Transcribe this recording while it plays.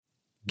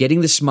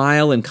Getting the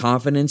smile and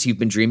confidence you've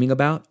been dreaming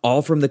about,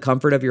 all from the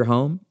comfort of your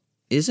home,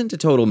 isn't a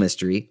total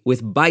mystery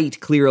with Bite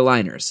clear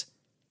aligners.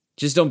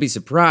 Just don't be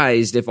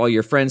surprised if all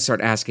your friends start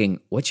asking,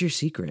 "What's your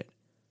secret?"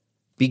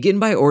 Begin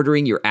by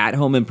ordering your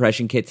at-home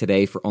impression kit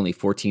today for only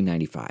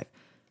 $14.95.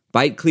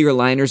 Bite clear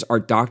aligners are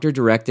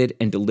doctor-directed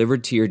and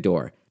delivered to your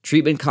door.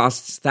 Treatment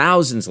costs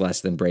thousands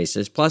less than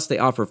braces, plus they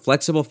offer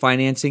flexible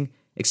financing,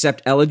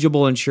 accept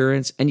eligible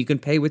insurance, and you can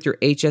pay with your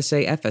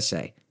HSA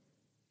FSA.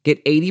 Get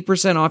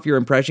 80% off your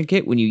impression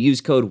kit when you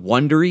use code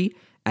WONDERY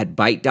at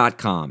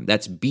Byte.com.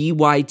 That's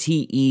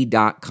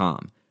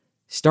BYTE.com.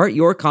 Start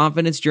your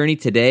confidence journey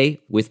today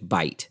with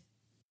Byte.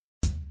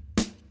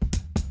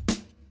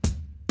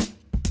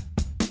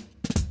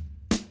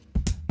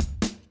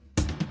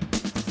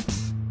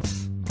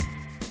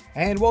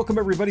 And welcome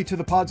everybody to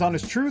the Pod's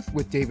Honest Truth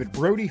with David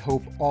Brody.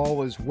 Hope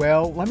all is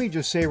well. Let me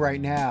just say right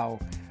now,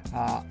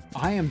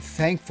 I am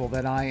thankful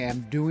that I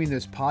am doing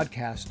this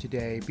podcast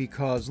today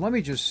because let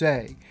me just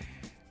say,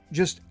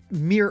 just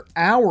mere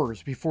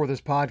hours before this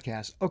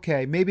podcast,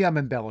 okay, maybe I'm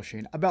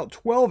embellishing, about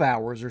 12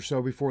 hours or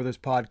so before this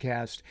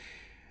podcast,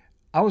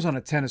 I was on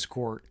a tennis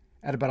court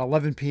at about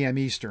 11 p.m.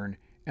 Eastern.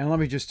 And let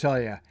me just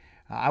tell you,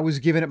 I was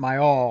giving it my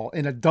all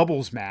in a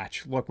doubles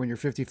match. Look, when you're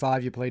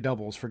 55, you play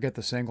doubles, forget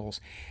the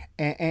singles.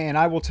 And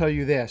I will tell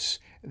you this,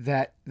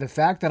 that the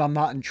fact that I'm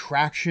not in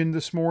traction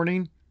this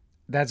morning,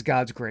 that's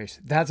God's grace.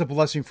 That's a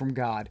blessing from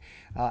God.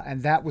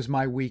 And that was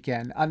my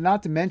weekend.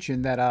 Not to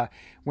mention that I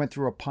went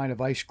through a pint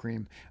of ice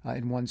cream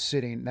in one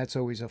sitting. That's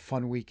always a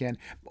fun weekend.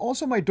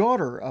 Also, my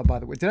daughter, by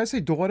the way, did I say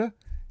daughter?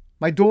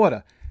 My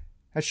daughter.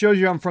 That shows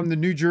you I'm from the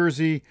New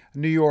Jersey,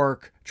 New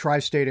York,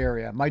 tri-state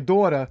area. My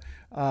daughter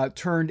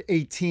turned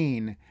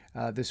 18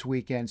 this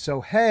weekend. So,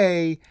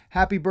 hey,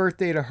 happy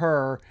birthday to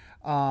her.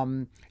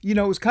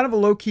 It was kind of a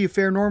low-key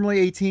affair. Normally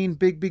 18,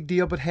 big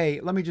deal. But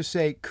hey, let me just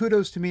say,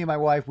 kudos to me and my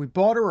wife. We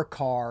bought her a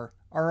car,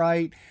 all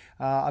right,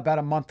 about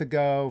a month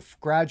ago,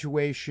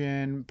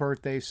 graduation,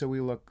 birthday. So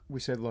we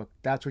said, look,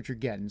 that's what you're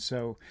getting.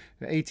 So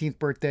the 18th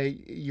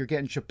birthday, you're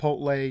getting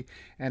Chipotle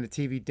and a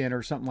TV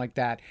dinner, something like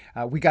that.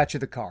 We got you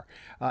the car.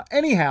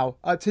 Anyhow,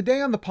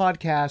 today on the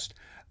podcast,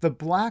 the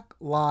Black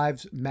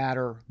Lives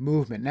Matter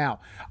movement. Now,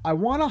 I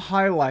want to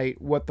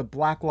highlight what the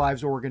Black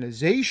Lives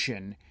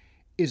Organization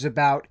is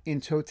about in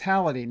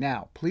totality.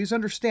 Now, please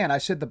understand, I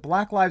said the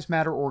Black Lives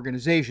Matter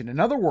organization. In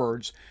other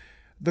words,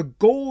 the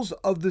goals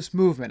of this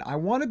movement. I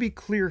want to be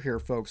clear here,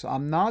 folks.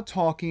 I'm not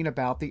talking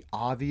about the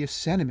obvious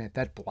sentiment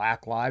that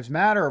Black Lives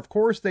Matter. Of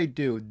course they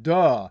do.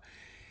 Duh.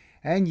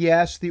 And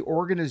yes, the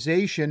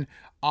organization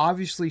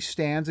obviously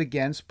stands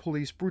against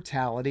police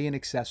brutality and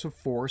excessive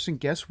force. And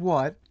guess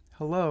what?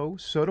 Hello,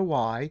 so do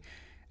I.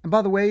 And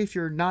by the way, if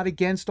you're not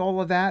against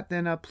all of that,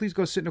 then please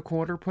go sit in a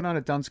corner, put on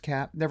a dunce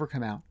cap, never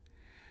come out.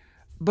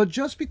 But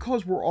just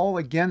because we're all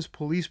against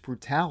police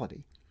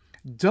brutality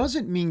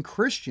doesn't mean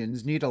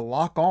Christians need to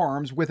lock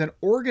arms with an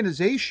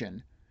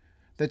organization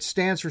that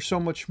stands for so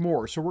much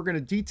more. So we're going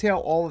to detail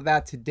all of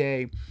that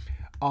today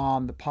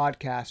on the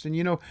podcast.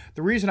 And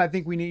the reason I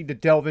think we need to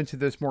delve into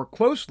this more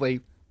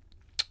closely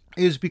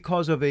is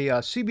because of a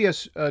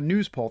CBS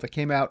News poll that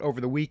came out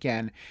over the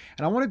weekend.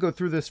 And I want to go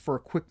through this for a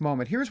quick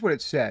moment. Here's what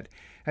it said.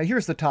 And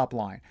here's the top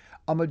line.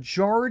 A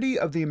majority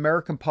of the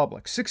American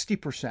public,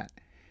 60%,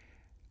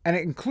 and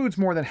it includes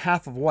more than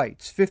half of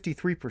whites,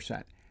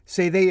 53%,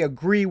 say they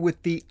agree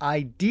with the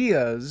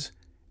ideas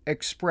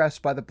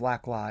expressed by the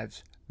Black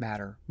Lives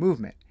Matter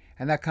movement.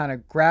 And that kind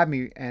of grabbed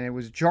me, and it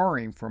was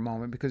jarring for a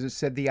moment because it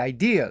said the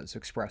ideas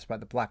expressed by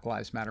the Black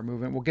Lives Matter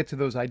movement. We'll get to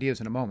those ideas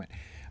in a moment.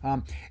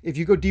 If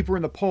you go deeper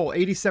in the poll,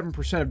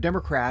 87% of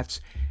Democrats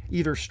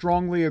either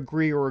strongly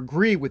agree or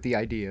agree with the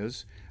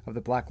ideas of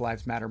the Black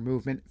Lives Matter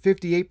movement.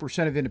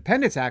 58% of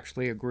independents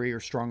actually agree or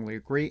strongly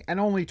agree, and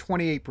only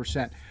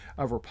 28%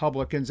 of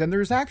Republicans. And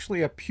there's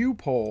actually a Pew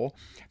poll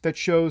that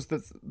shows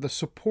that the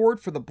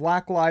support for the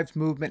Black Lives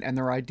movement and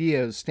their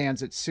ideas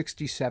stands at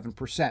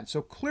 67%.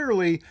 So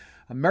clearly,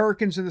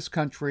 Americans in this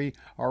country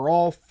are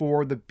all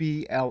for the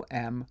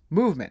BLM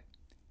movement.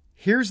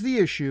 Here's the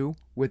issue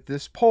with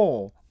this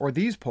poll, or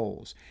these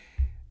polls.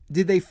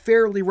 Did they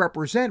fairly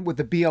represent what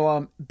the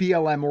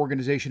BLM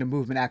organization and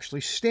movement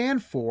actually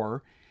stand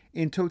for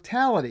in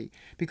totality?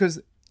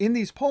 Because in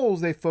these polls,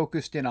 they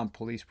focused in on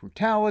police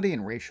brutality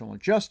and racial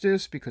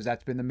injustice because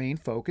that's been the main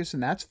focus,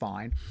 and that's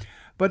fine.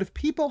 But if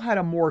people had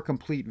a more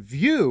complete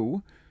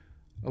view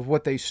of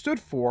what they stood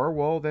for,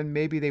 well, then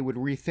maybe they would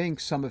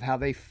rethink some of how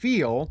they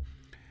feel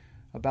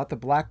about the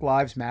Black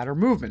Lives Matter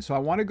movement. So I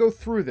want to go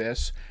through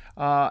this.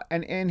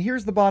 And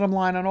here's the bottom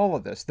line on all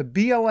of this. The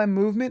BLM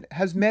movement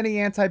has many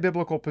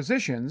anti-biblical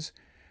positions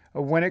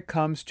when it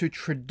comes to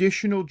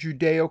traditional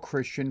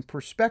Judeo-Christian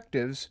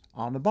perspectives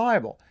on the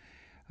Bible.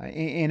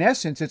 In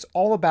essence, it's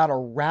all about a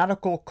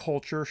radical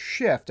culture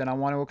shift, and I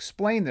want to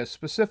explain this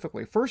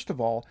specifically. First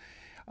of all,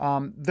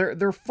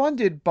 they're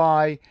funded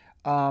by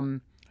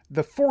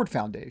the Ford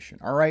Foundation,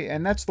 all right,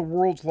 and that's the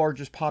world's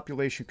largest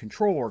population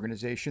control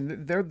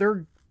organization.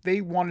 They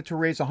wanted to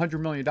raise $100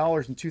 million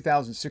in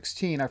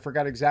 2016. I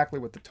forgot exactly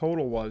what the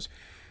total was,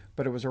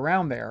 but it was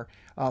around there.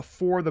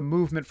 for the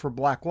Movement for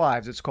Black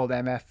Lives. It's called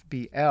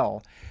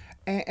MFBL.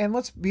 And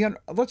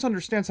let's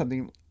understand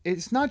something.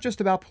 It's not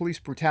just about police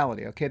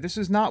brutality, okay? This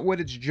is not what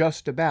it's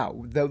just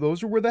about.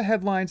 Those are where the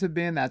headlines have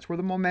been. That's where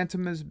the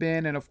momentum has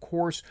been. And of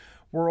course,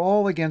 we're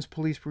all against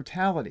police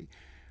brutality.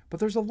 But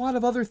there's a lot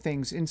of other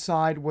things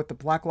inside what the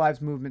Black Lives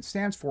Movement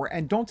stands for.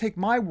 And don't take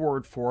my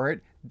word for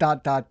it, ...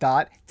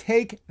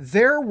 Take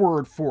their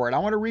word for it. I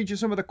want to read you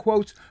some of the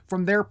quotes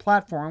from their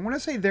platform. And when I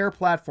say their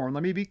platform,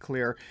 let me be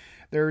clear.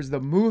 There's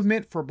the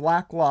Movement for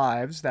Black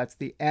Lives. That's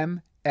the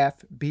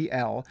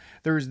MFBL.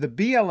 There's the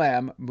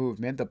BLM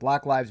movement, the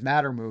Black Lives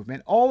Matter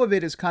movement. All of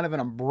it is kind of an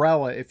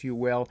umbrella, if you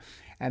will.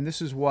 And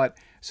this is what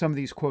some of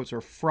these quotes are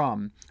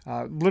from.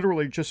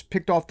 Literally just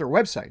picked off their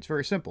website. It's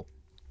very simple.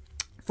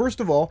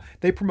 First of all,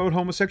 they promote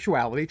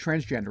homosexuality,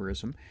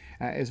 transgenderism.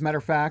 As a matter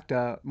of fact,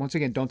 once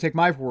again, don't take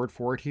my word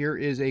for it. Here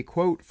is a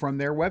quote from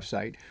their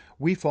website.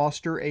 "We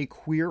foster a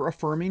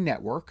queer-affirming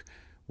network.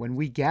 When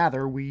we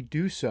gather, we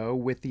do so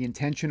with the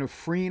intention of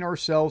freeing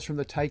ourselves from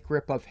the tight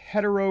grip of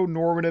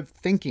heteronormative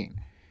thinking."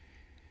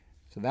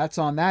 So that's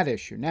on that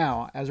issue.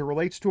 Now, as it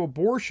relates to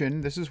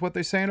abortion, this is what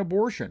they say on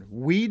abortion.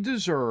 "We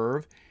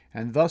deserve,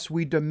 and thus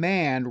we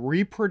demand,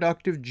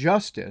 reproductive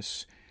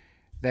justice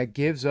that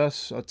gives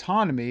us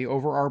autonomy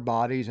over our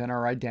bodies and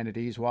our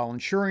identities while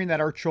ensuring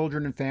that our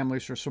children and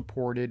families are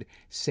supported,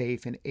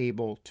 safe, and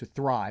able to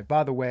thrive."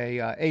 By the way,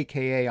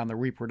 AKA on the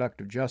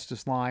reproductive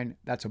justice line,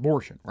 that's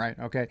abortion, right?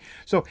 Okay.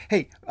 So,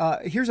 hey,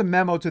 here's a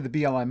memo to the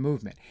BLM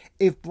movement.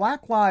 If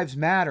Black Lives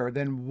Matter,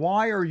 then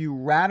why are you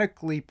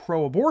radically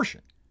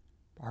pro-abortion?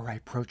 All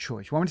right,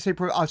 pro-choice. You want me to say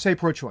pro? I'll say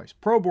pro-choice.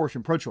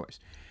 Pro-abortion, pro-choice.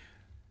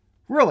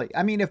 Really,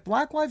 I mean, if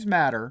Black Lives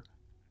Matter,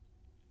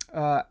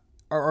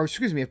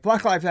 if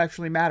Black Lives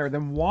actually matter,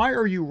 then why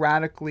are you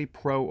radically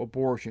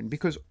pro-abortion?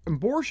 Because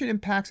abortion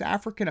impacts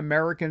African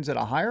Americans at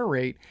a higher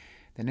rate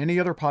than any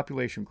other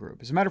population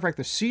group. As a matter of fact,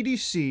 the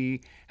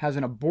CDC has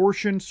an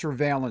abortion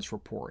surveillance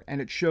report, and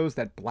it shows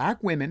that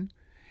Black women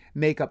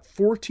make up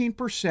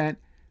 14%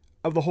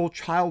 of the whole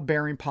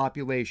childbearing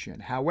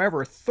population.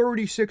 However,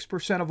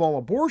 36% of all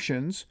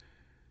abortions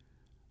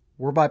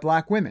were by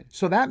Black women.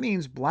 So that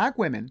means Black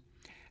women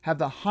have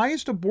the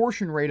highest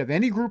abortion rate of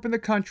any group in the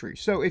country.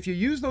 So if you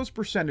use those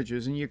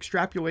percentages and you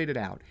extrapolate it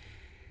out,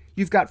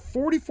 you've got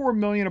 44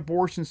 million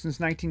abortions since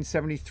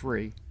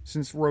 1973,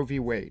 since Roe v.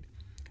 Wade.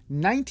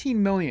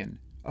 19 million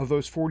of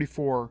those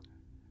 44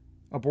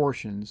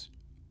 abortions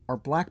are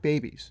Black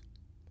babies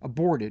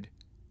aborted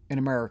in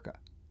America.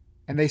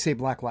 And they say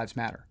Black Lives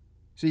Matter.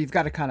 So you've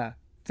got to kind of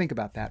think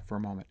about that for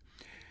a moment.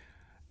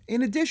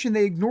 In addition,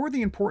 they ignore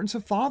the importance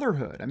of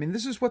fatherhood. I mean,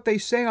 this is what they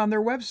say on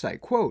their website.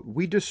 Quote,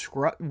 we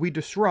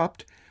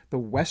disrupt the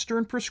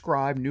Western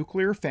prescribed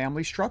nuclear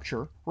family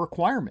structure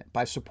requirement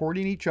by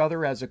supporting each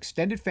other as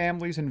extended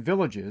families and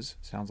villages,"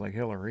 sounds like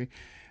Hillary,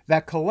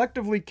 "that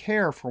collectively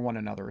care for one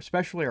another,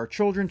 especially our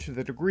children, to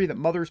the degree that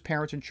mothers,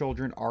 parents, and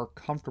children are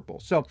comfortable."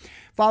 So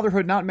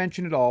fatherhood not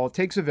mentioned at all. It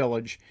takes a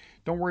village.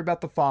 Don't worry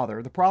about the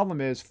father. The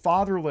problem is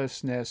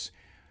fatherlessness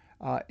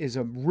is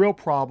a real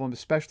problem,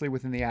 especially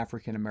within the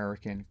African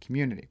American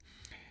community.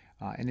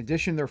 In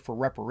addition, they're for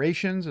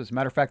reparations. As a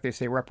matter of fact, they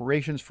say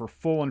reparations for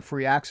full and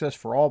free access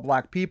for all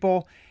Black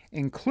people,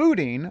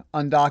 including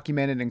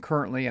undocumented and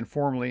currently and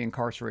formerly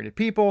incarcerated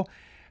people,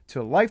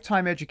 to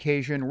lifetime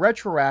education,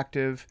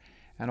 retroactive,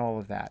 and all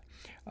of that.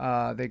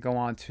 They go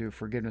on to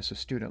forgiveness of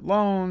student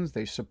loans.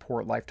 They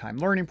support lifetime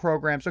learning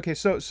programs. Okay,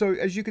 so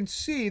as you can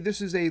see, this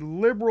is a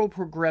liberal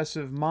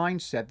progressive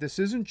mindset. This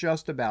isn't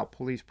just about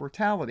police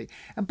brutality.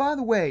 And by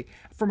the way,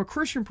 from a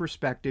Christian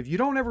perspective, you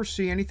don't ever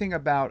see anything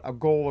about a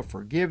goal of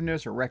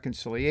forgiveness or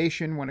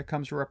reconciliation when it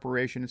comes to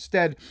reparation.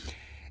 Instead,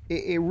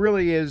 it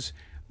really is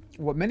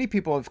what many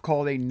people have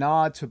called a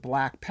nod to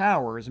Black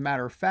power. As a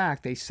matter of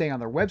fact, they say on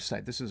their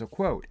website, this is a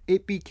quote,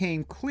 "It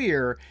became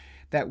clear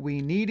that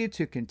we needed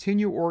to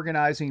continue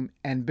organizing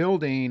and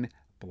building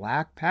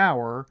Black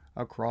power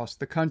across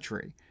the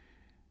country."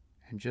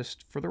 And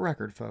just for the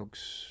record,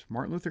 folks,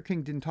 Martin Luther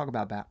King didn't talk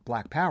about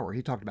Black power.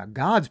 He talked about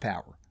God's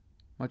power.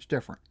 Much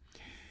different.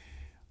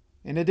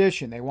 In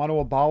addition, they want to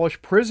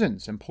abolish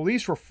prisons and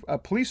police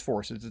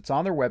forces. It's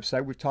on their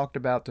website. We've talked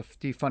about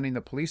defunding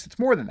the police. It's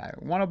more than that.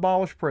 They want to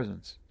abolish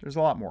prisons. There's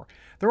a lot more.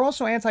 They're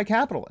also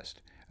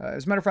anti-capitalist.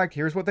 As a matter of fact,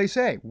 here's what they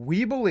say.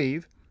 We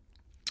believe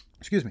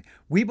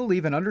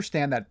and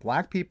understand that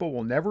Black people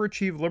will never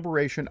achieve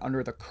liberation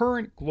under the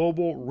current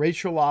global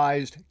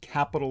racialized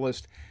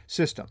capitalist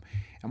system.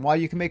 And while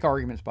you can make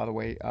arguments, by the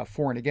way,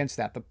 for and against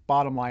that, the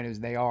bottom line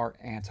is they are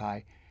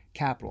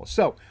anti-capitalist.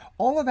 So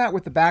all of that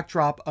with the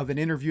backdrop of an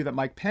interview that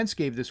Mike Pence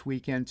gave this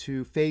weekend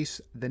to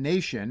Face the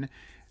Nation.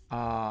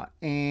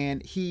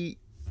 And he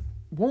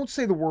won't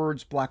say the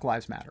words Black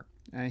Lives Matter.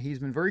 And he's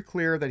been very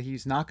clear that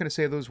he's not going to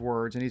say those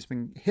words, and he's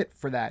been hit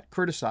for that,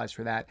 criticized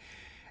for that.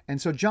 And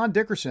so John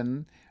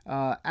Dickerson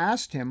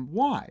asked him,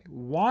 why?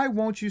 Why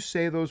won't you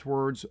say those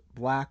words,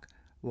 Black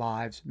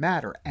Lives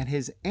Matter? And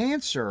his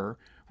answer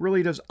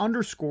really does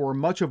underscore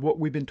much of what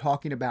we've been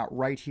talking about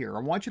right here. I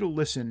want you to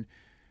listen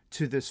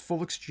to this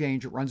full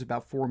exchange. It runs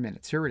about 4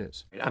 minutes. Here it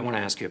is. I want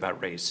to ask you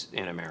about race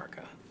in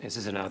America. This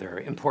is another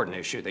important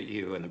issue that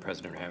you and the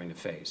president are having to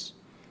face.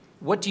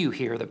 What do you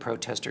hear the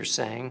protesters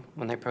saying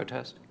when they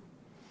protest?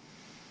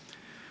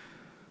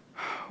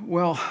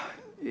 Well,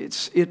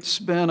 it's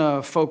been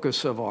a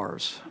focus of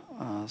ours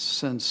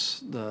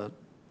since the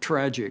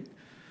tragic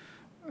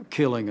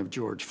killing of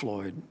George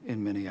Floyd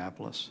in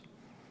Minneapolis.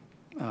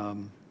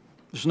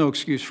 There's no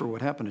excuse for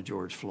what happened to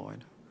George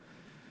Floyd.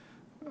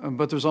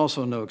 But there's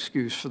also no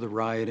excuse for the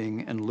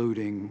rioting and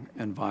looting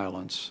and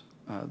violence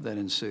that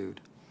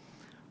ensued.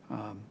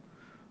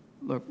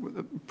 Look,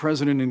 the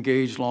president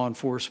engaged law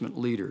enforcement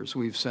leaders.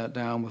 We've sat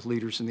down with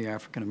leaders in the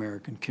African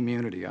American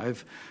community.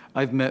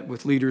 I've met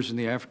with leaders in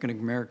the African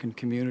American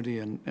community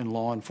and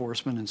law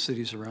enforcement in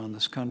cities around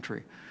this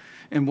country.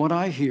 And what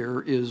I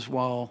hear is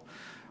while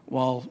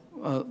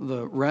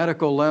the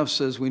radical left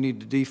says we need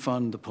to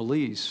defund the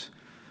police,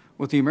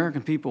 what the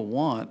American people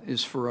want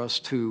is for us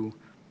to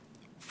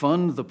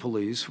fund the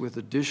police with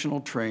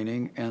additional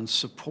training and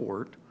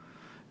support,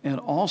 and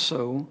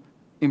also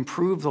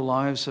improve the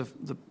lives of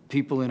the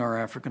people in our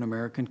African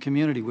American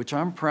community, which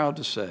I'm proud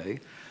to say,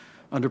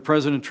 under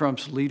President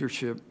Trump's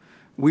leadership,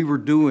 we were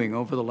doing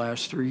over the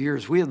last 3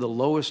 years. We had the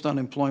lowest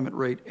unemployment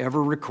rate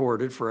ever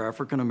recorded for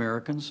African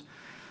Americans,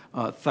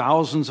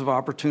 thousands of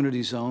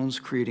opportunity zones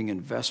creating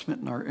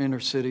investment in our inner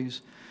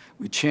cities.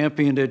 We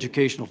championed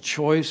educational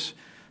choice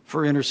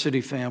for inner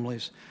city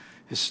families,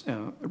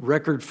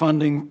 record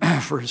funding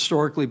for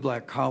historically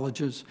black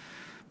colleges.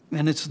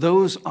 And it's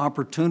those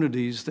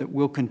opportunities that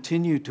will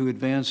continue to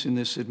advance in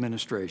this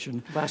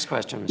administration. Last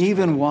question, Mr. Even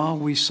President. while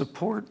we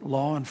support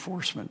law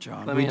enforcement,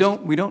 John. We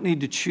don't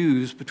need to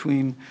choose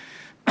between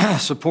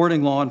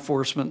supporting law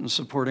enforcement and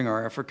supporting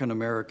our African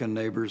American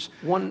neighbors.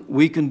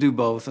 We can do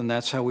both, and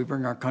that's how we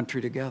bring our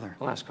country together.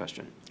 Last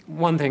question.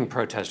 One thing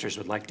protesters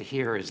would like to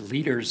hear is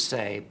leaders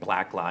say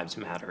Black Lives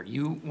Matter.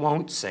 You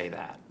won't say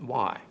that.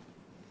 Why?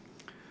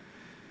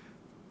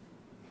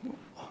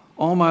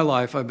 All my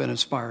life, I've been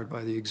inspired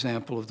by the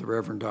example of the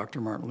Reverend Dr.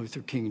 Martin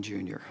Luther King,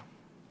 Jr.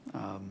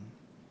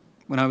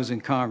 When I was in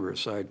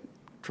Congress, I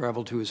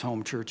traveled to his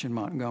home church in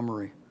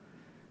Montgomery.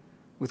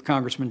 With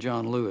Congressman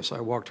John Lewis, I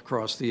walked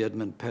across the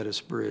Edmund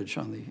Pettus Bridge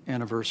on the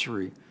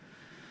anniversary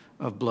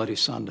of Bloody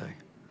Sunday.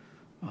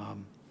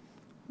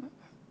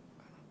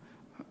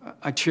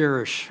 I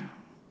cherish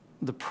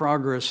the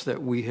progress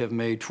that we have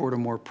made toward a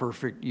more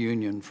perfect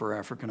union for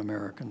African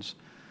Americans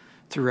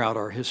throughout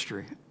our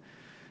history.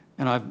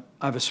 And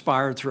I've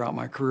aspired throughout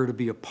my career to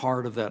be a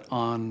part of that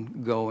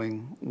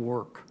ongoing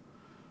work.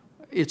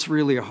 It's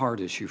really a hard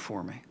issue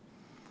for me.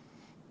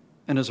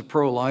 And as a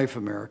pro-life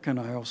American,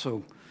 I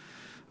also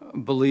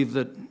believe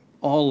that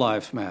all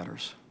life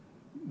matters,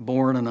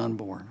 born and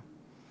unborn.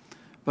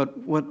 But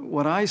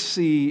what I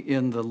see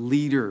in the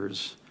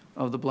leaders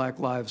of the Black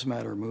Lives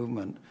Matter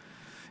movement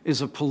is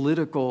a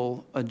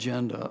political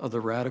agenda of the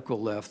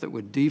radical left that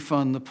would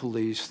defund the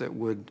police, that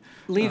would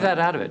leave that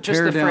out of it. Just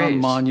tear the down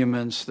phrase.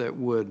 monuments, that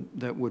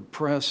would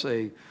press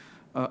a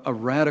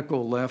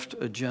radical left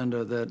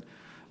agenda that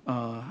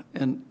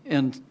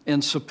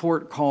and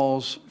support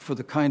calls for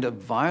the kind of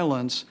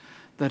violence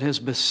that has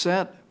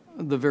beset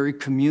the very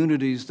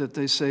communities that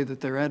they say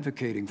that they're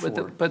advocating for.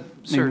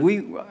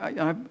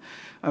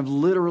 I've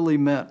literally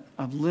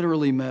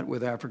met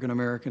with African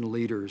American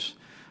leaders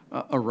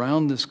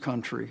around this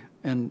country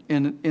and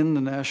in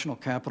the national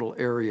capital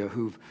area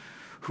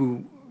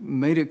who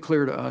made it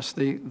clear to us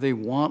they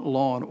want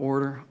law and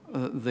order,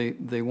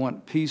 they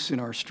want peace in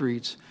our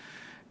streets,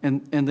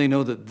 and they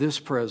know that this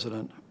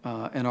president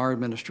and our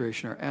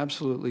administration are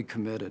absolutely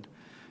committed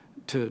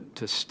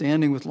to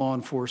standing with law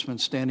enforcement,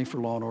 standing for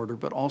law and order,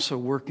 but also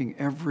working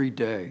every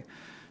day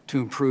to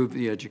improve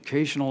the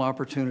educational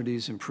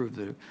opportunities, improve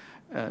the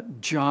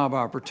job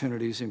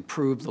opportunities,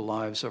 improve the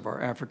lives of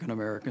our African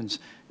Americans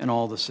and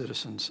all the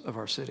citizens of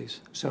our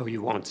cities. So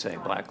you won't say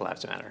Black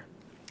Lives Matter?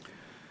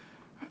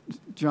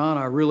 John,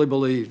 I really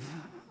believe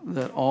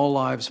that all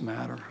lives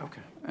matter.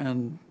 Okay.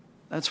 And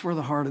that's where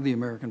the heart of the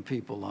American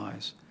people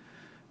lies.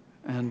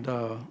 And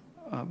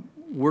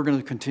we're going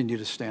to continue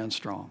to stand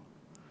strong.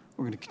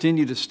 We're going to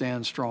continue to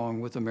stand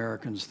strong with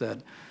Americans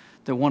that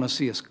want to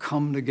see us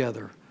come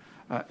together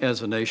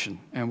as a nation.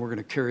 And we're going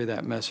to carry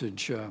that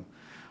message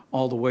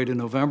all the way to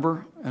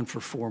November and for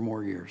 4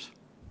 more years.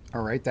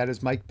 All right, that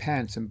is Mike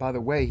Pence. And by the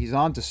way, he's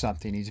on to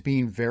something. He's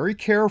being very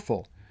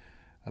careful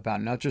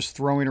about not just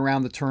throwing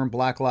around the term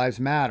Black Lives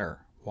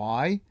Matter.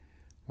 Why?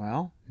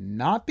 Well,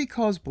 not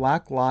because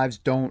Black lives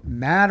don't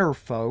matter,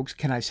 folks.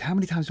 How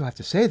many times do I have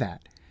to say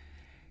that?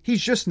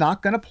 He's just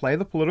not going to play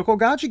the political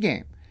gotcha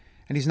game.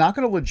 And he's not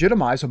going to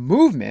legitimize a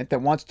movement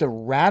that wants to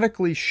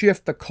radically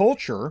shift the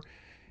culture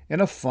in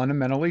a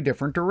fundamentally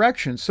different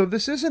direction. So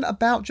this isn't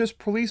about just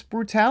police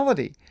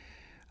brutality.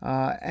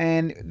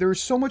 And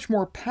there's so much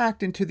more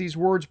packed into these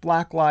words,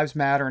 Black Lives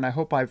Matter, and I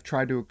hope I've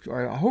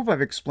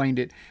explained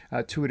it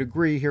to a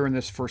degree here in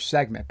this first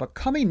segment. But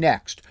coming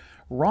next,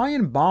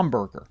 Ryan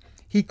Bomberger.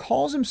 He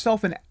calls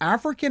himself an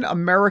African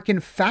American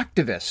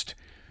factivist.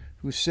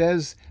 who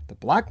says the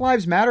Black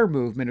Lives Matter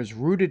movement is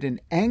rooted in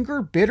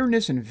anger,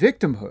 bitterness, and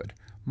victimhood.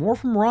 More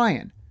from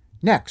Ryan,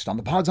 next on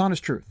The Pod's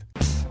Honest Truth.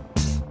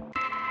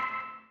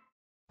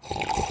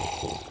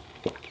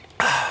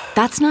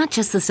 That's not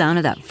just the sound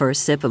of that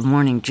first sip of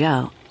Morning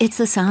Joe. It's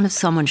the sound of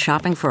someone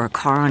shopping for a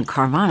car on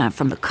Carvana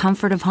from the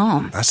comfort of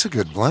home. That's a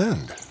good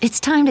blend. It's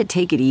time to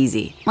take it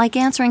easy, like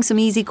answering some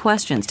easy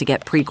questions to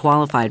get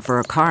pre-qualified for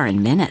a car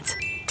in minutes.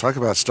 Talk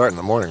about starting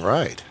the morning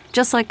right.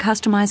 Just like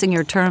customizing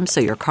your terms so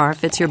your car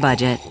fits your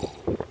budget.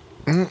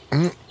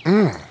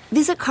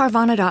 Visit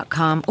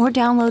Carvana.com or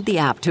download the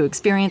app to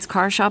experience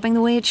car shopping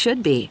the way it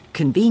should be.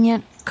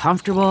 Convenient,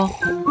 comfortable.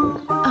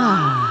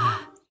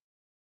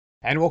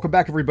 And welcome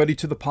back, everybody,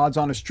 to The Pod's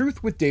Honest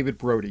Truth with David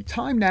Brody.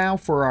 Time now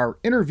for our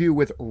interview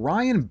with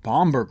Ryan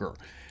Bomberger.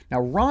 Now,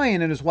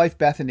 Ryan and his wife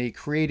Bethany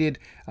created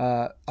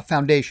a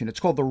foundation. It's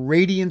called the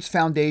Radiance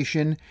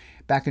Foundation.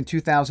 Back in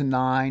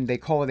 2009, they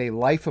call it a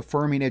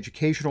life-affirming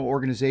educational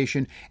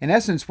organization. In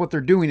essence, what they're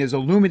doing is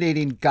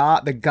illuminating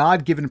the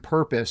God-given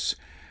purpose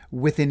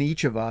within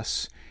each of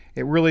us.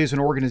 It really is an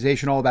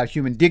organization all about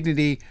human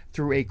dignity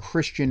through a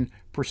Christian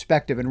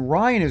perspective. And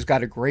Ryan has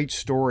got a great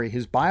story.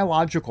 His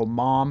biological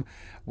mom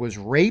was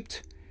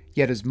raped,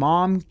 yet his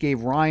mom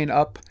gave Ryan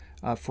up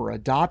for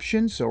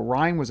adoption. So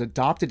Ryan was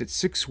adopted at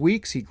 6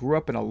 weeks. He grew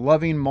up in a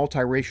loving,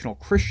 multiracial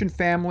Christian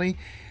family.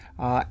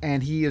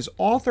 And he is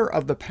author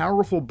of the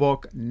powerful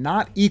book,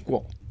 Not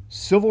Equal: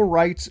 Civil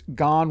Rights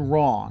Gone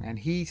Wrong. And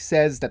he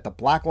says that the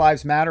Black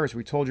Lives Matter, as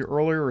we told you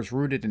earlier, is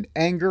rooted in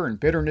anger and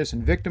bitterness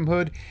and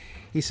victimhood.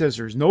 He says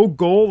there's no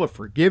goal of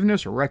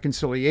forgiveness or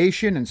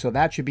reconciliation, and so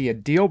that should be a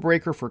deal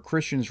breaker for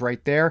Christians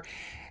right there.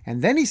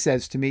 And then he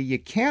says to me, you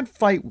can't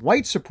fight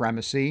white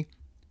supremacy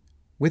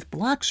with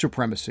black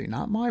supremacy.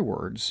 Not my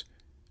words,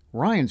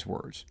 Ryan's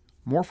words.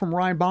 More from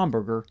Ryan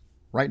Bomberger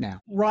right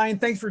now. Ryan,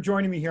 thanks for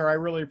joining me here. I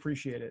really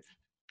appreciate it.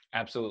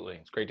 Absolutely.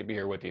 It's great to be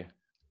here with you.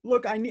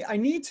 Look, you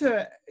need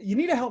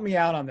to help me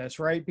out on this,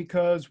 right?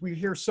 Because we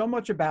hear so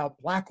much about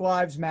Black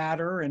Lives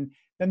Matter, and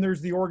then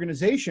there's the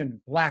organization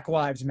Black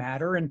Lives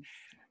Matter, and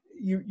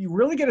you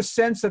really get a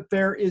sense that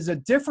there is a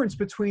difference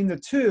between the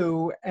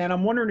two. And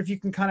I'm wondering if you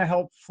can kind of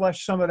help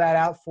flesh some of that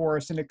out for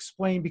us and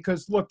explain,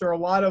 because look, there are a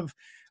lot of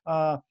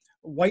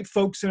white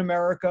folks in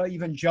America,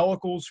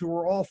 evangelicals, who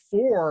are all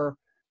for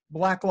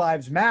Black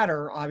Lives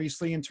Matter,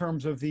 obviously, in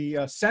terms of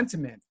the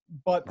sentiment,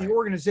 but the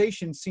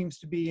organization seems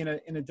to be in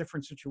a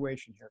different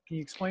situation here. Can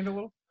you explain it a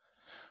little?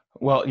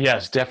 Well,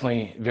 yes,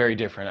 definitely very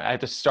different. I have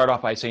to start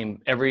off by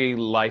saying every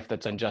life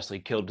that's unjustly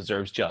killed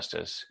deserves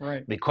justice.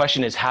 Right. The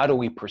question is, how do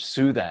we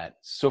pursue that?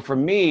 So for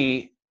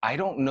me, I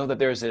don't know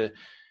that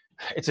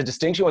it's a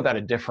distinction without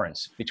a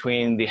difference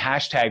between the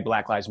hashtag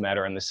Black Lives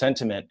Matter and the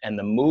sentiment and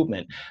the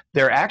movement.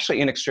 They're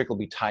actually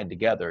inextricably tied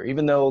together,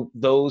 even though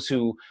those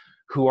who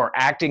are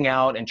acting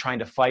out and trying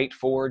to fight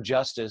for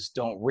justice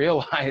don't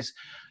realize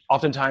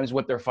oftentimes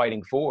what they're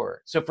fighting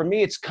for. So for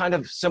me, it's kind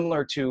of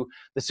similar to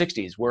the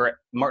 60s, where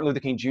Martin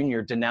Luther King Jr.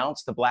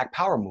 denounced the Black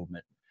Power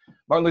movement.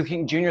 Martin Luther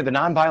King Jr., the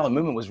nonviolent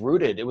movement, was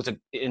rooted, it was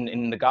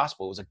in the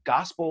gospel. It was a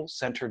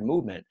gospel-centered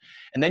movement.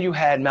 And then you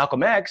had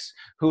Malcolm X,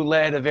 who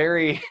led a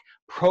very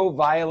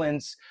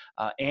pro-violence,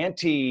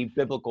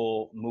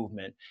 anti-biblical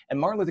movement. And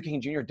Martin Luther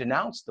King Jr.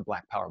 denounced the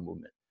Black Power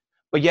movement.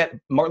 But yet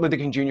Martin Luther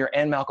King Jr.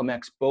 and Malcolm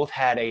X both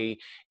had a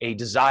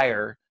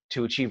desire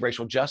to achieve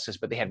racial justice,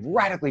 but they had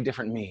radically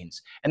different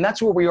means. And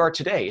that's where we are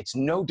today. It's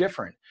no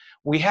different.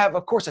 We have,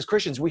 of course, as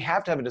Christians, we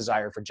have to have a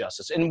desire for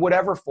justice in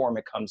whatever form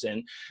it comes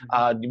in,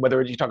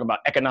 whether you talk about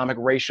economic,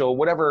 racial,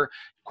 whatever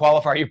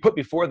qualifier you put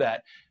before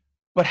that.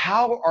 But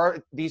how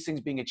are these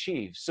things being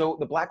achieved? So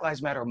the Black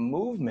Lives Matter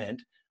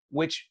movement,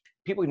 which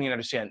people need to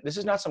understand, this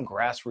is not some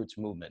grassroots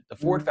movement. The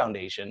Ford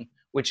Foundation,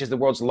 which is the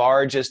world's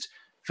largest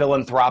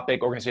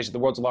philanthropic organization, the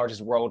world's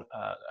largest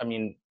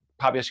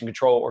population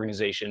control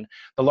organization,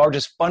 the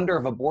largest funder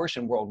of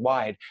abortion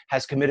worldwide,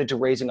 has committed to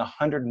raising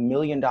 $100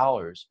 million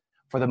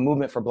for the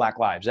movement for Black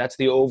Lives. That's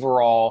the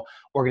overall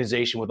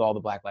organization with all the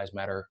Black Lives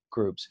Matter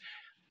groups.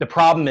 The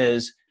problem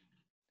is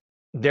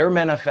their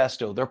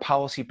manifesto, their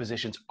policy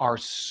positions are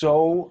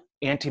so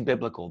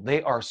anti-biblical.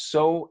 They are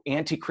so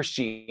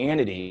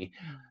anti-Christianity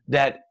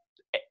that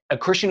a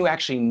Christian who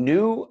actually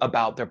knew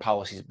about their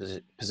policy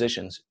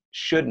positions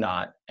should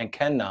not and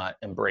cannot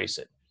embrace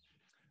it.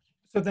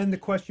 So then the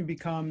question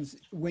becomes,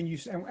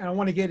 and I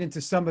want to get into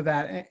some of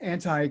that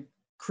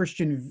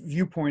anti-Christian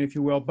viewpoint, if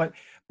you will, but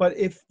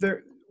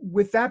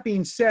with that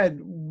being said,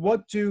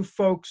 what do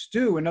folks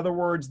do? In other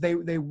words, they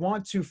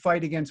want to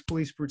fight against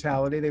police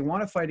brutality. They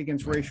want to fight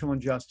against racial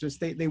injustice.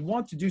 They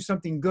want to do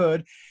something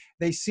good.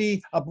 They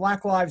see a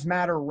Black Lives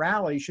Matter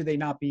rally. Should they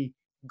not be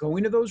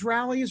going to those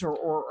rallies,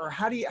 or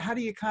how do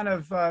you kind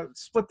of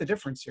split the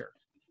difference here?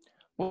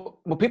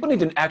 Well, people need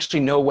to actually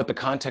know what the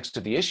context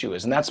of the issue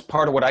is. And that's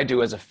part of what I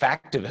do as a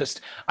factivist.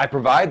 I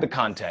provide the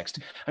context.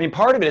 I mean,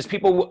 part of it is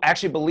people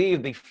actually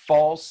believe the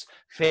false,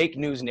 fake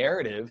news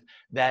narrative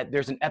that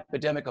there's an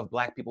epidemic of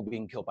Black people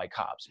being killed by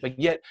cops. But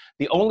yet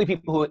the only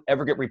people who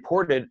ever get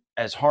reported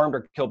as harmed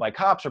or killed by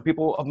cops are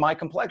people of my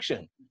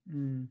complexion.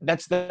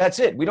 That's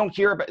it. We don't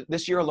hear about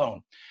this year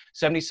alone.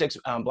 76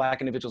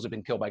 Black individuals have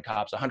been killed by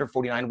cops,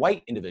 149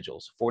 white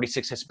individuals,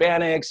 46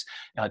 Hispanics,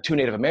 2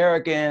 Native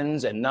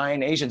Americans, and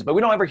 9 Asians. But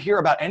we don't ever hear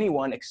about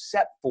anyone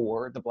except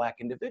for the Black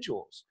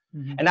individuals.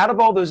 And out of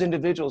all those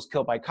individuals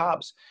killed by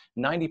cops,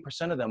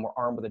 90% of them were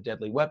armed with a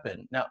deadly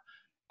weapon. Now,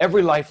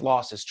 every life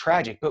lost is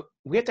tragic, but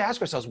we have to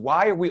ask ourselves,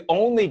 why are we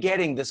only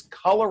getting this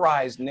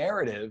colorized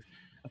narrative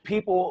of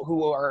people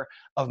who are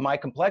of my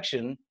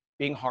complexion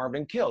being harmed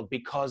and killed?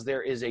 Because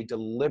there is a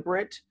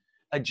deliberate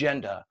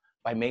agenda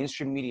by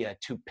mainstream media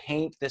to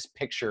paint this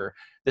picture,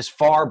 this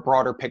far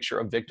broader picture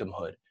of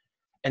victimhood.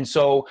 And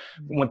so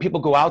when people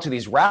go out to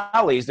these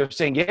rallies, they're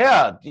saying,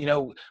 yeah,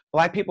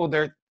 Black people,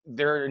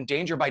 they're in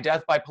danger by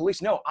death by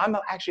police. No, I'm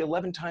actually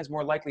 11 times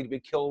more likely to be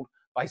killed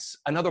by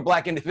another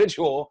Black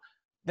individual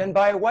than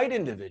by a white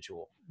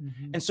individual.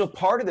 And so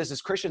part of this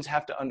is Christians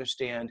have to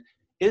understand,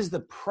 is the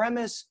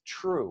premise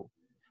true?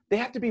 They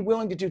have to be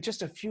willing to do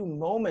just a few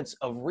moments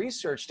of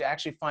research to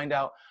actually find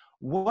out,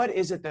 what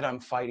is it that I'm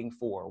fighting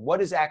for?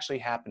 What is actually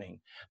happening?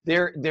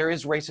 There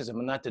is racism.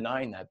 I'm not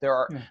denying that.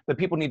 But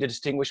people need to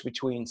distinguish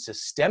between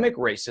systemic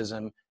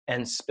racism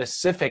and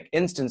specific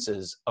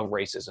instances of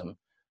racism.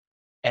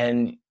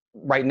 And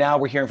right now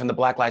we're hearing from the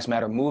Black Lives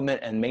Matter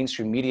movement and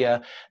mainstream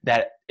media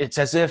that it's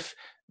as if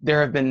there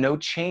have been no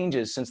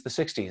changes since the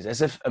 60s,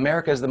 as if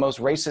America is the most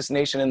racist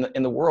nation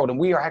in the world. And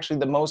we are actually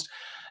the most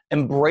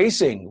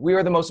embracing. We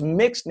are the most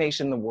mixed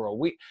nation in the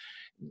world.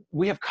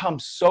 We have come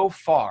so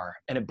far,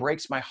 and it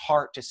breaks my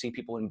heart to see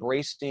people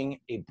embracing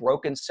a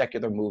broken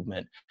secular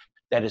movement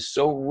that is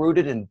so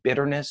rooted in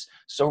bitterness,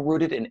 so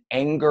rooted in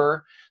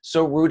anger,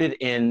 so rooted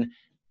in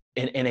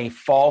a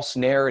false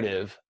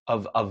narrative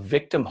of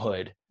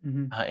victimhood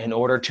in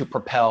order to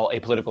propel a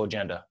political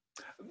agenda.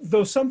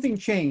 Though something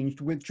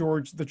changed with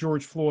the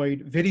George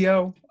Floyd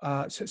video,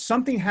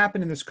 something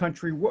happened in this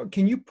country. What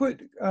can you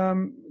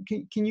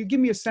can you give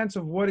me a sense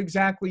of what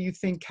exactly you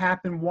think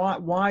happened?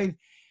 Why?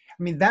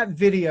 I mean, that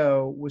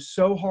video was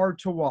so hard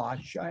to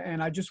watch,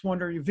 and I just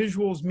wonder.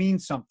 Visuals mean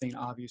something,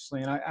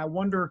 obviously, and I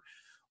wonder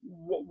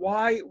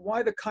why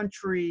the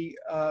country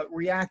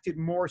reacted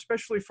more,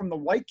 especially from the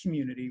white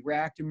community,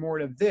 reacted more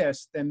to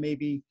this than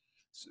maybe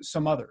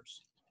some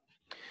others.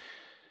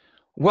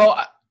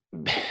 Well,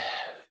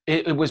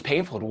 it was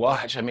painful to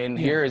watch. I mean,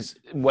 here is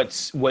what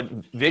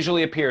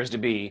visually appears to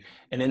be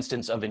an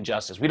instance of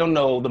injustice. We don't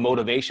know the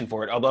motivation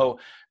for it, although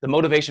the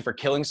motivation for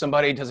killing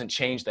somebody doesn't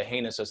change the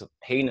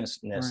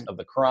heinousness of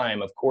the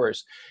crime, of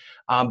course.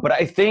 But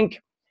I think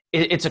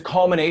it's a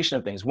culmination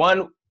of things.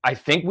 One, I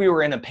think we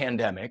were in a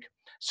pandemic,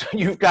 so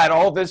you've got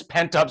all this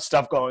pent-up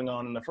stuff going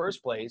on in the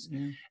first place.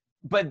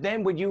 But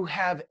then when you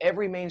have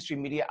every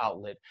mainstream media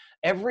outlet,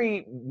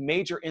 every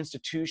major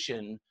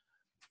institution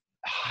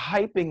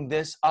hyping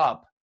this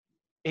up,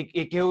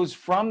 it goes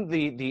from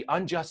the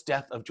unjust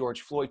death of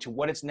George Floyd to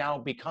what it's now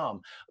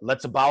become.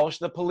 Let's abolish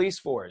the police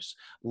force.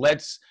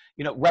 Let's,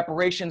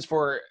 reparations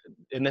for,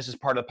 and this is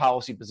part of the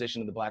policy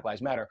position of the Black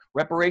Lives Matter,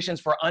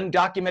 reparations for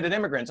undocumented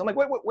immigrants. I'm like,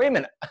 wait a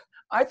minute.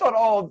 I thought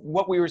all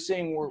what we were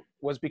seeing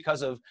was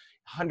because of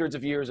hundreds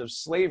of years of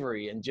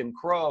slavery and Jim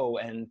Crow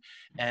and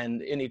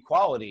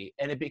inequality.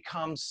 And it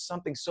becomes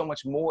something so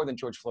much more than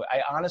George Floyd.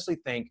 I honestly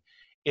think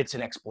it's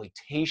an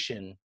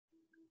exploitation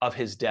of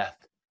his death.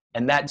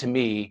 And that, to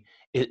me,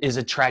 is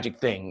a tragic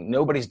thing.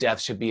 Nobody's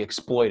death should be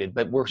exploited,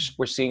 but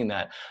we're seeing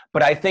that.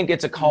 But I think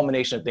it's a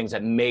culmination of things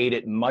that made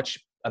it a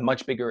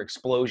much bigger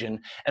explosion.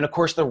 And of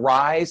course, the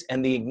rise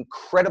and the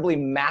incredibly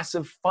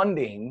massive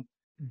funding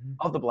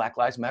of the Black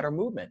Lives Matter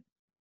movement.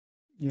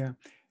 Yeah.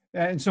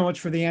 And so much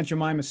for the Aunt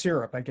Jemima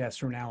syrup, I guess,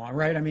 from now on,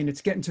 right? I mean,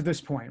 it's getting to this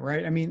point,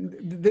 right? I mean,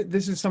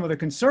 this is some of the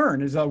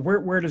concern is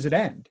where does it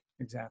end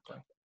exactly?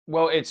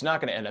 Well, it's not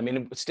going to end. I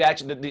mean,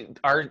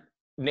 our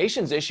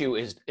nation's issue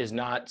is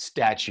not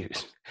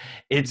statutes.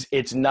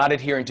 It's not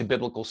adhering to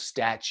biblical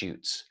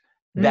statutes.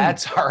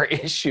 That's our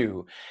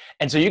issue.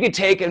 And so you can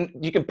take and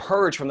you can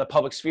purge from the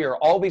public sphere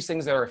all these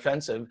things that are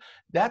offensive.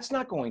 That's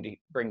not going to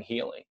bring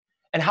healing.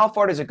 And how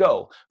far does it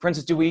go? For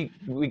instance, do we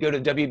go to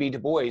W.B. Du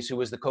Bois, who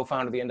was the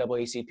co-founder of the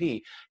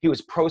NAACP? He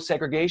was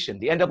pro-segregation.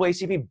 The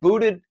NAACP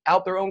booted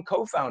out their own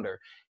co-founder.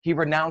 He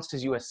renounced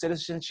his U.S.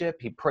 citizenship.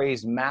 He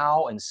praised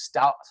Mao and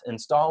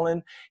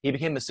Stalin. He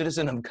became a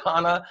citizen of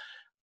Ghana.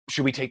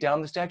 Should we take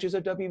down the statues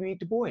of W.B.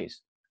 Du Bois?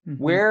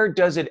 Where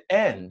does it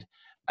end?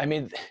 I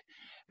mean,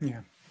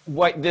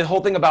 the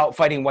whole thing about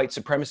fighting white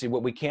supremacy,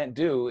 what we can't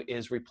do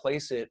is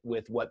replace it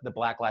with what the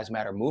Black Lives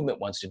Matter movement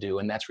wants to do,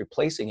 and that's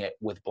replacing it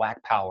with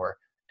Black power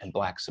and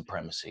Black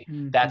supremacy.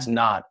 That's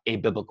not a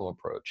biblical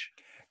approach.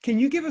 Can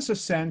you give us a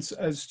sense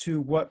as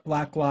to what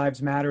Black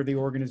Lives Matter, the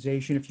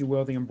organization, if you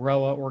will, the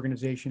umbrella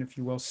organization, if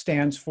you will,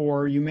 stands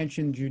for? You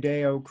mentioned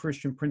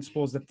Judeo-Christian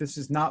principles, that this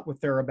is not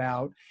what they're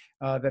about,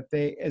 that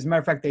they, as a matter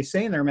of fact, they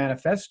say in their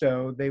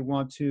manifesto, they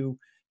want to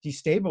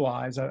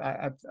destabilize,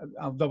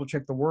 I'll double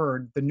check the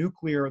word, the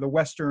nuclear, the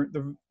Western,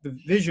 the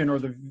vision or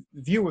the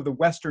view of the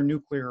Western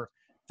nuclear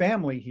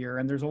family here.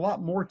 And there's a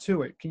lot more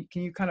to it. Can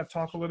you kind of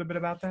talk a little bit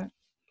about that?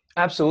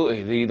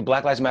 Absolutely. The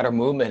Black Lives Matter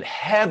movement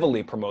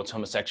heavily promotes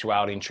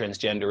homosexuality and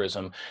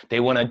transgenderism. They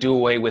want to do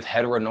away with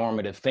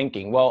heteronormative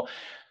thinking. Well,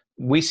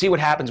 we see what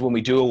happens when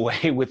we do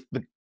away with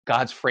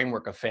God's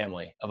framework of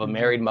family, of a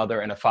married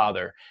mother and a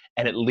father,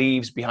 and it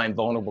leaves behind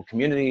vulnerable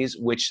communities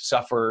which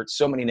suffer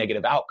so many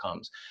negative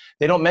outcomes.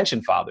 They don't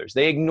mention fathers.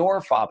 They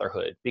ignore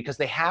fatherhood because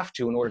they have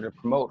to in order to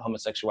promote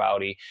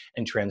homosexuality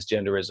and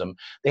transgenderism.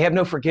 They have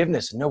no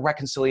forgiveness, no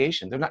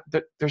reconciliation.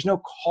 There's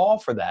no call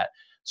for that.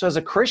 So as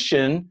a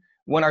Christian,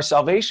 when our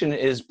salvation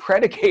is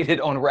predicated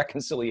on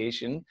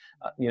reconciliation,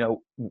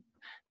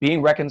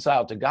 being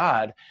reconciled to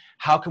God,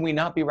 how can we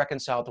not be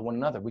reconciled to one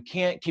another? We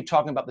can't keep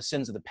talking about the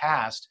sins of the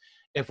past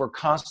if we're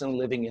constantly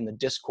living in the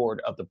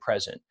discord of the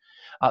present.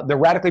 They're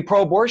radically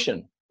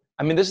pro-abortion.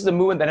 I mean, this is a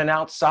movement that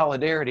announced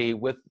solidarity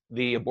with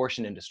the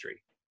abortion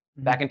industry.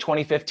 Back in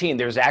 2015,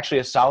 there's actually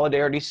a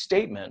solidarity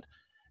statement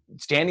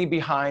standing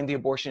behind the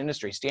abortion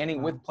industry,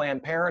 standing with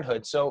Planned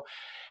Parenthood. So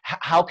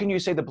how can you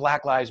say the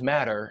Black Lives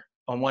Matter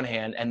on one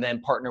hand, and then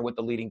partner with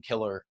the leading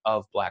killer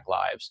of Black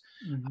lives?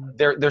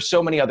 There's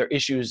so many other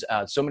issues,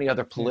 so many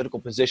other political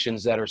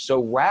positions that are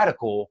so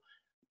radical,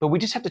 but we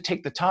just have to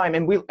take the time,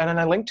 and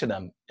I linked to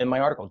them in my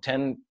article,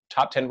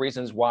 top 10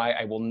 reasons why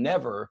I will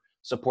never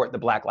support the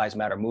Black Lives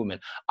Matter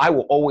movement. I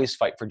will always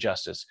fight for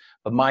justice,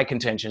 but my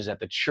contention is that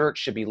the church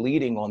should be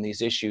leading on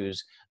these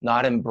issues,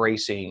 not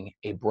embracing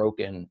a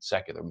broken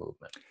secular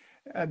movement.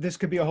 This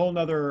could be a whole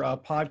nother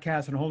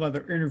podcast and a whole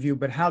nother interview,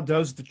 but how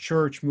does the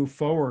church move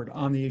forward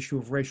on the issue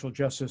of racial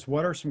justice?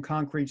 What are some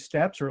concrete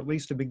steps, or at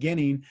least a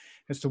beginning,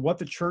 as to what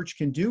the church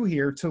can do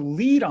here to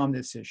lead on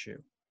this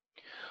issue?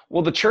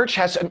 Well, the church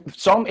has,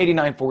 Psalm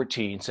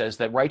 89:14 says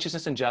that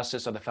righteousness and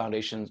justice are the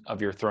foundations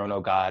of your throne,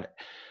 O God.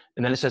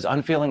 And then it says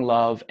unfailing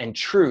love and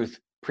truth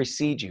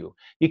precede you.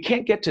 You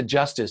can't get to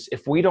justice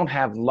if we don't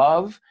have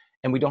love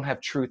and we don't have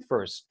truth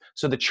first.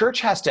 So the church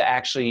has to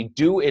actually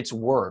do its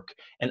work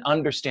and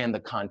understand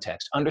the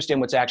context, understand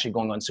what's actually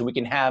going on so we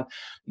can have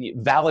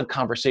valid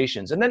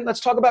conversations. And then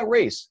let's talk about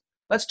race.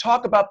 Let's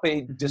talk about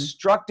the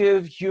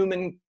destructive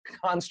human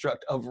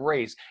construct of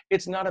race.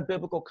 It's not a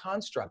biblical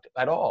construct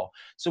at all.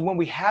 So when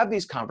we have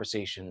these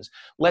conversations,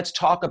 let's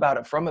talk about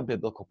it from a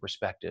biblical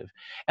perspective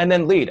and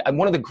then lead. And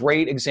one of the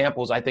great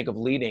examples I think of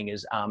leading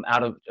is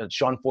out of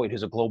Sean Foyt,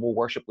 who's a global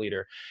worship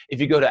leader. If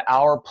you go to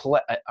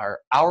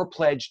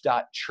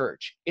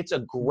ourpledge.church, it's a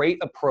great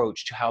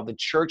approach to how the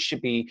church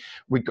should be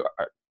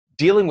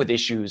dealing with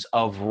issues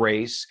of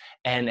race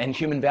and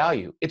human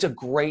value. It's a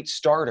great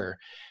starter.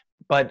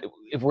 But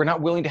if we're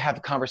not willing to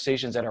have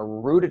conversations that are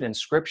rooted in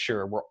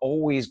scripture, we're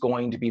always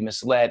going to be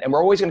misled, and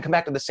we're always going to come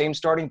back to the same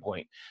starting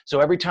point.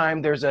 So every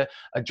time there's a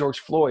George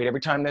Floyd,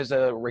 every time there's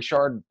a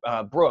Rayshard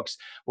Brooks,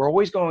 we're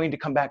always going to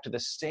come back to the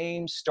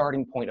same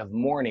starting point of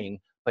mourning,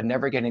 but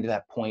never getting to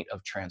that point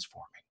of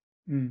transforming.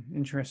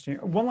 Interesting.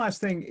 One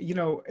last thing,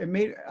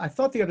 I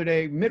thought the other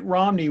day, Mitt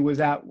Romney was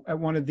at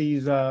one of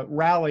these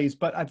rallies,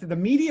 but the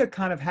media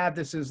kind of had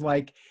this as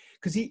like,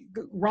 because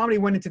Romney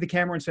went into the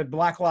camera and said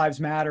Black Lives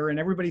Matter, and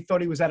everybody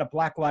thought he was at a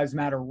Black Lives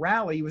Matter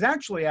rally. He was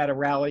actually at a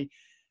rally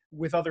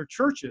with other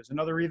churches and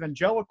other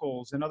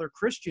evangelicals and other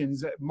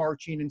Christians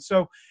marching. And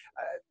so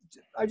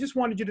I just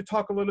wanted you to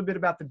talk a little bit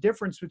about the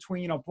difference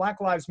between,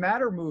 Black Lives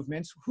Matter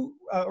movements,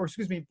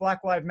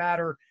 Black Lives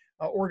Matter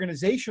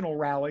organizational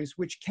rallies,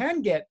 which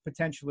can get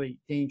potentially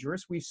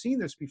dangerous. We've seen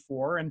this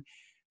before. And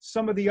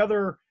some of the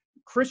other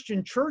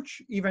Christian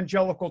church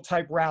evangelical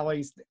type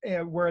rallies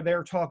where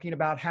they're talking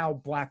about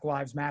how Black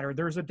Lives Matter.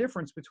 There's a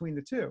difference between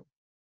the two.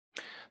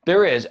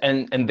 There is,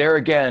 and there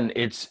again,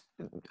 it's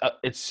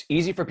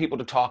easy for people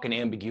to talk in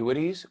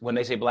ambiguities when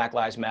they say Black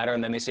Lives Matter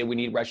and then they say we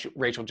need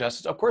racial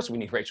justice. Of course we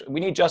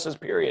need justice,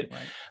 period.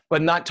 Right.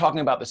 But not talking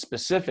about the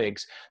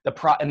specifics.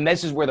 And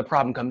this is where the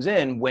problem comes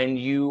in when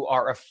you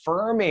are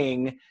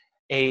affirming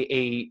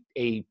a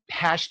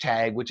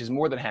hashtag, which is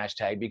more than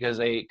hashtag, because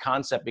a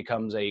concept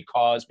becomes a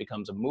cause,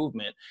 becomes a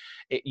movement,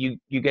 you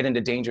get into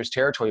dangerous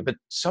territory. But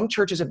some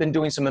churches have been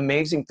doing some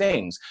amazing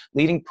things,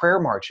 leading prayer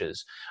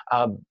marches.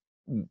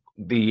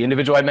 The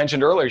individual I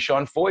mentioned earlier,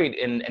 Sean Foyt,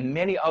 and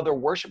many other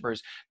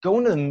worshipers go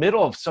into the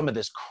middle of some of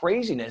this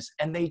craziness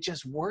and they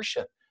just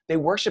worship. They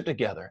worship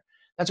together.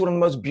 That's one of the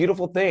most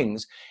beautiful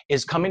things,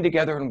 is coming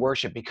together and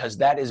worship, because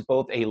that is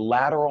both a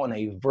lateral and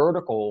a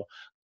vertical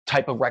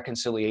type of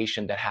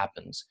reconciliation that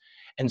happens.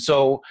 And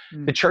so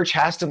the church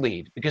has to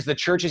lead, because the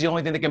church is the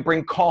only thing that can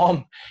bring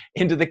calm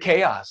into the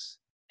chaos.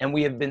 And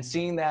we have been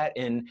seeing that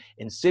in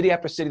city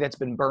after city that's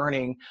been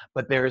burning,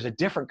 but there is a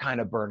different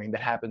kind of burning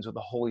that happens with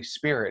the Holy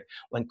Spirit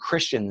when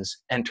Christians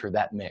enter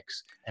that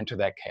mix, enter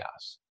that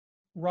chaos.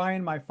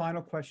 Ryan, my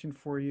final question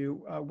for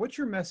you. What's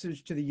your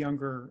message to the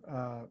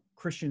younger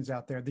Christians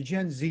out there, the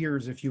Gen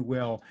Zers, if you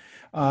will?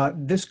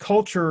 This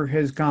culture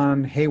has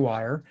gone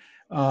haywire.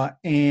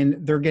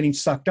 And they're getting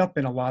sucked up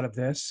in a lot of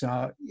this.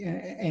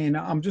 And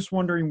I'm just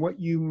wondering what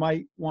you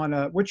might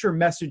what's your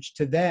message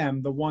to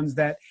them, the ones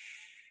that,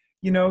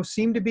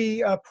 seem to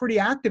be pretty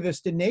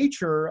activist in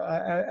nature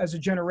as a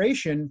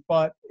generation,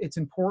 but it's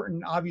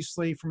important,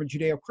 obviously, from a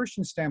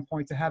Judeo-Christian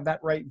standpoint, to have that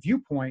right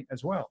viewpoint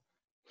as well.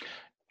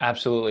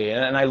 Absolutely.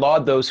 And I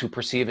laud those who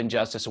perceive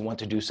injustice and want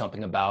to do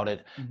something about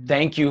it.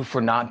 Thank you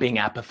for not being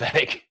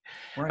apathetic.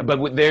 Right.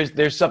 But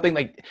there's something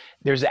like,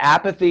 there's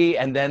apathy,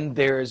 and then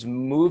there's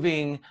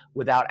moving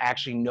without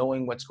actually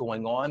knowing what's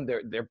going on.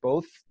 They're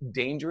both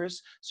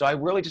dangerous. So I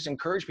really just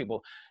encourage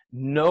people,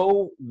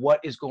 know what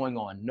is going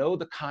on, know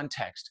the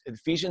context.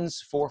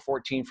 Ephesians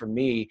 4:14 for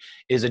me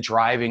is a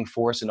driving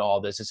force in all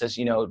this. It says,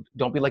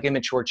 don't be like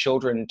immature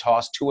children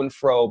tossed to and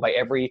fro by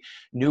every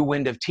new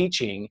wind of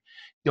teaching.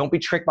 Don't be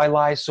tricked by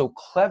lies so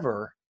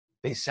clever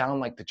they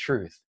sound like the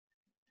truth.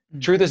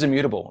 Truth is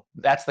immutable.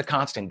 That's the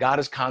constant. God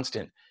is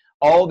constant.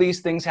 All these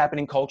things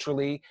happening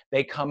culturally,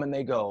 they come and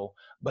they go,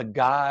 but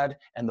God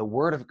and the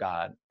Word of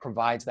God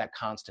provides that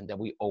constant that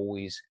we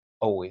always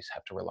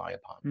have to rely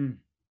upon.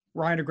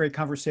 Ryan, a great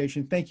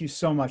conversation. Thank you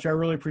so much. I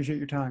really appreciate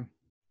your time.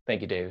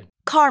 Thank you, David.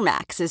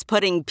 CarMax is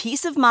putting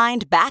peace of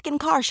mind back in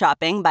car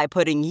shopping by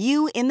putting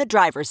you in the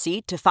driver's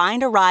seat to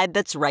find a ride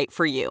that's right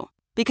for you.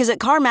 Because at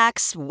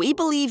CarMax, we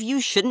believe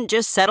you shouldn't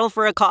just settle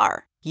for a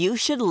car. You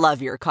should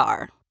love your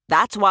car.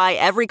 That's why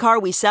every car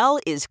we sell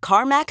is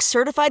CarMax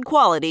certified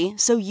quality,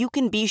 so you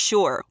can be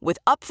sure with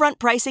upfront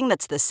pricing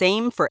that's the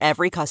same for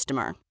every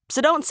customer.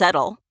 So don't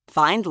settle.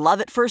 Find love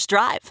at first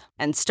drive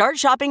and start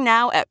shopping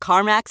now at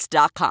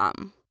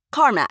CarMax.com.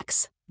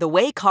 CarMax, the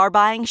way car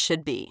buying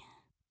should be.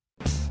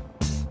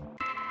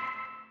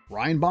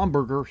 Ryan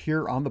Bomberger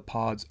here on the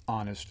Pod's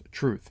Honest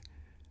Truth.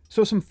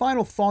 So some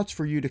final thoughts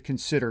for you to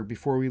consider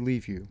before we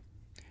leave you.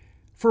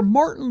 For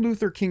Martin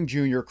Luther King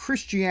Jr.,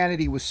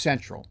 Christianity was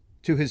central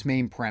to his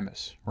main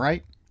premise,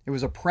 right? It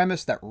was a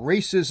premise that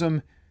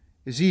racism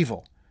is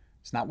evil.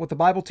 It's not what the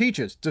Bible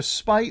teaches,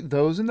 despite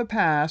those in the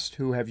past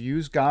who have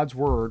used God's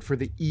word for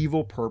the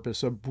evil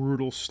purpose of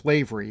brutal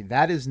slavery.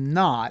 That is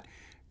not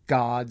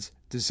God's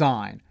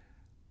design.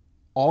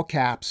 All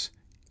caps,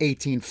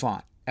 18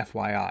 font,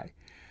 FYI.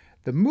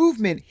 The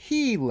movement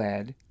he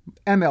led,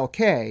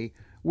 MLK,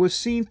 was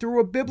seen through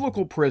a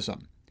biblical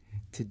prism.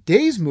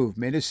 Today's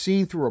movement is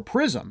seen through a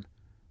prism,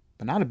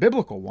 but not a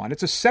biblical one.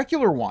 It's a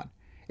secular one.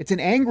 It's an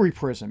angry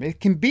prism. It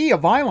can be a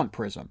violent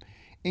prism.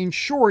 In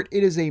short,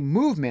 it is a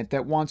movement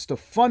that wants to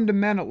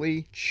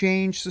fundamentally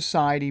change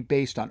society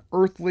based on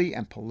earthly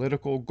and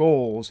political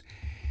goals.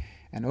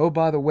 And oh,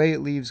 by the way, it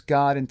leaves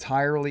God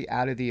entirely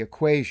out of the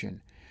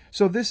equation.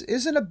 So this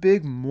isn't a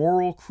big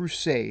moral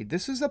crusade.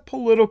 This is a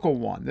political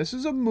one. This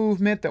is a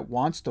movement that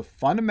wants to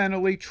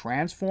fundamentally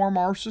transform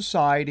our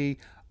society,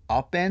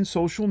 upend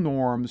social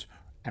norms,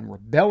 and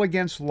rebel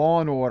against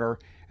law and order.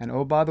 And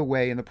oh, by the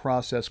way, in the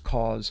process,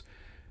 cause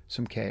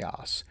some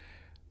chaos.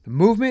 The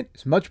movement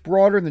is much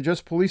broader than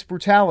just police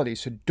brutality,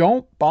 so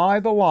don't buy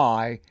the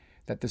lie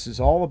that this is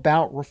all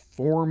about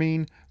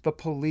reforming the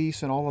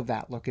police and all of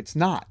that. Look, it's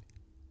not.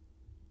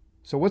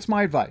 So what's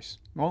my advice?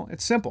 Well,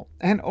 it's simple.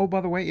 And oh, by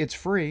the way, it's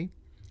free.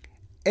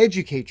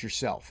 Educate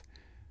yourself.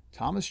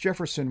 Thomas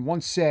Jefferson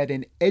once said,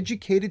 an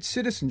educated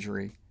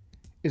citizenry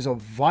is a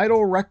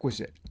vital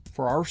requisite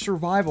for our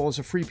survival as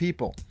a free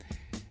people.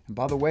 And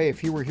by the way, if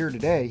he were here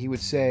today, he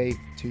would say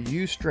to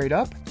you straight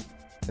up,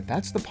 that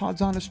that's the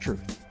Pod's Honest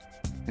Truth.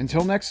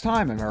 Until next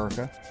time,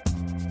 America.